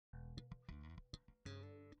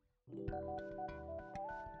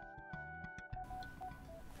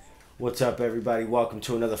What's up, everybody? Welcome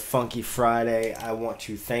to another Funky Friday. I want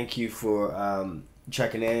to thank you for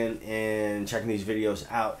checking in and checking these videos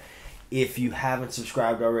out. If you haven't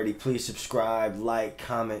subscribed already, please subscribe, like,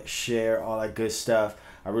 comment, share, all that good stuff.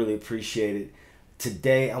 I really appreciate it.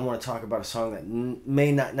 Today, I want to talk about a song that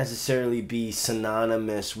may not necessarily be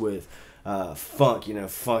synonymous with funk. You know,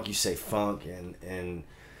 funk, you say funk, and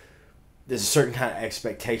there's a certain kind of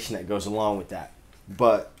expectation that goes along with that.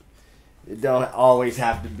 But it don't always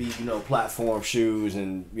have to be, you know, platform shoes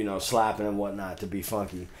and, you know, slapping and whatnot to be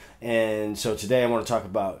funky. And so today I want to talk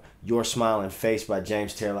about Your Smiling Face by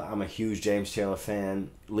James Taylor. I'm a huge James Taylor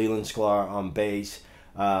fan. Leland Sklar on bass.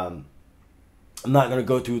 I'm not going to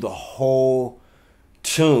go through the whole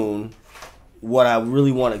tune. What I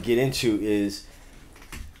really want to get into is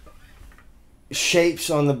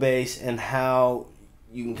shapes on the bass and how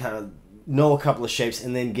you can kind of know a couple of shapes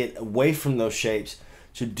and then get away from those shapes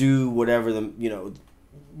to do whatever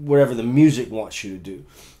the music wants you to do.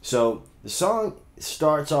 So the song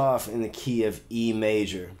starts off in the key of E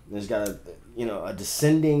major. There's got a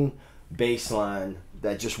descending bass line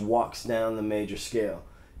that just walks down the major scale.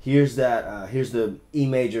 Here's the E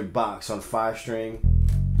major box on 5-string.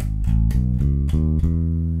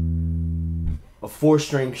 A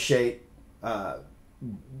 4-string shape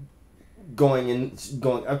going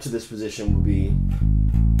up to this position would be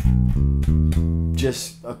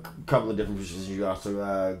just a couple of different positions. You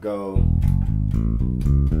also go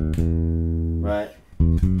right.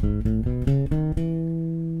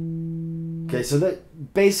 Okay, so the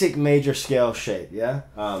basic major scale shape, yeah.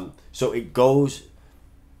 So it goes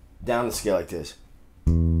down the scale like this.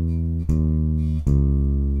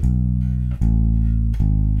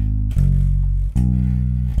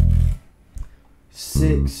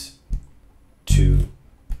 6, 2,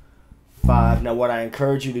 5. Now, what I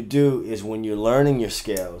encourage you to do is when you're learning your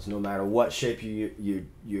scales, no matter what shape you're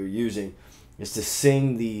using, is to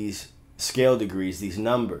sing these scale degrees, these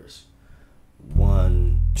numbers.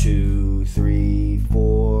 1, 2, 3,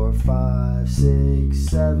 4, 5, 6,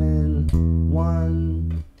 7,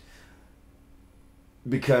 1.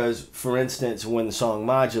 Because, for instance, when the song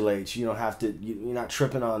modulates, you don't have to. You're not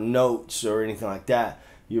tripping on notes or anything like that.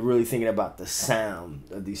 You're really thinking about the sound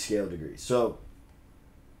of these scale degrees. So,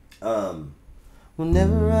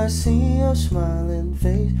 whenever I see your smiling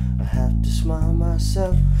face, I have to smile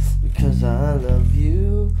myself because I love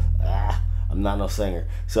you. I'm not no singer.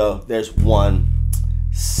 So there's 1,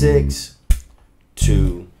 6,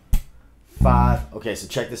 2, 5. Okay, so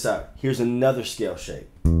check this out. Here's another scale shape.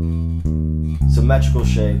 Symmetrical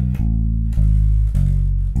shape.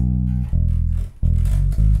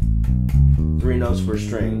 3 notes per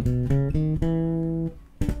string.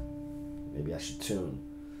 Maybe I should tune.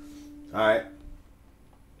 Alright.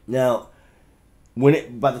 Now,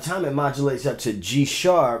 by the time it modulates up to G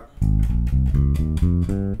sharp,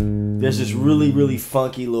 there's this really, really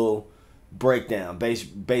funky little breakdown,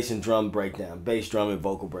 bass and drum breakdown, bass, drum, and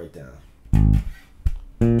vocal breakdown.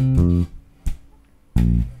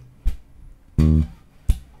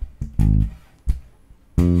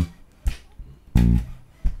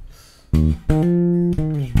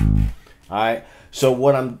 Alright, so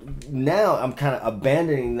I'm kind of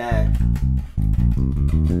abandoning that.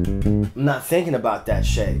 I'm not thinking about that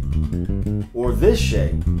shape or this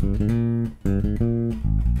shape. I'm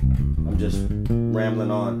just rambling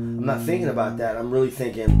on. I'm not thinking about that. I'm really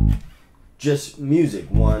thinking just music.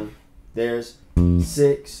 1, there's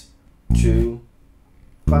 6, 2,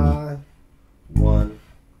 5, 1,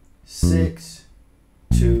 6,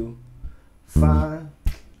 2, 5.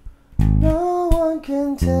 No one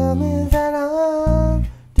can tell me that I'm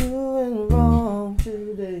doing wrong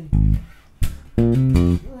today.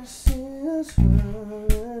 I see you smile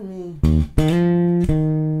at me.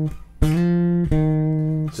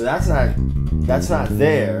 So that's not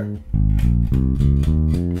there.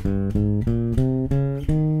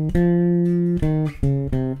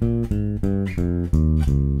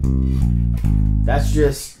 That's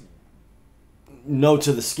just notes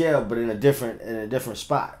of the scale, but in a different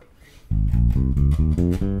spot.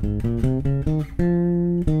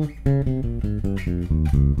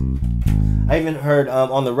 I even heard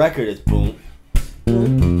on the record it's boom,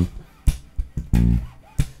 boom,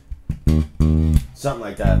 something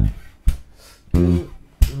like that.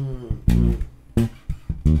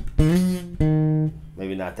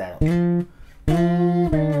 Maybe not that.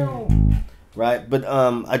 Right, but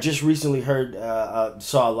I just recently heard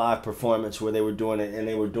saw a live performance where they were doing it, and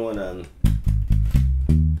they were doing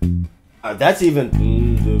that's even.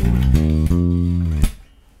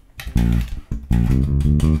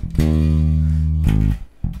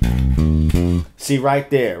 See right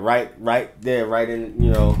there, right there, right in,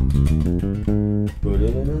 you know.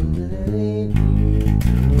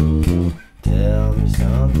 Tell me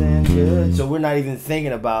something good. So we're not even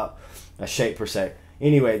thinking about a shape per se.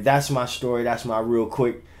 Anyway, that's my story. That's my real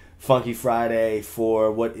quick Funky Friday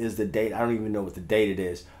for what is the date. I don't even know what the date it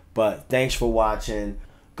is. But thanks for watching.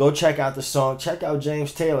 Go check out the song. Check out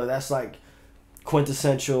James Taylor. That's like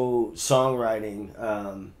quintessential songwriting,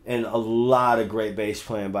 and a lot of great bass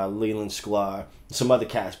playing by Leland Sklar. Some other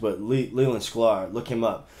cats, but Leland Sklar, look him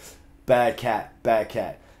up. Bad cat, bad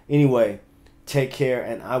cat. Anyway, take care,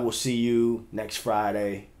 and I will see you next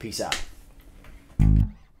Friday. Peace out.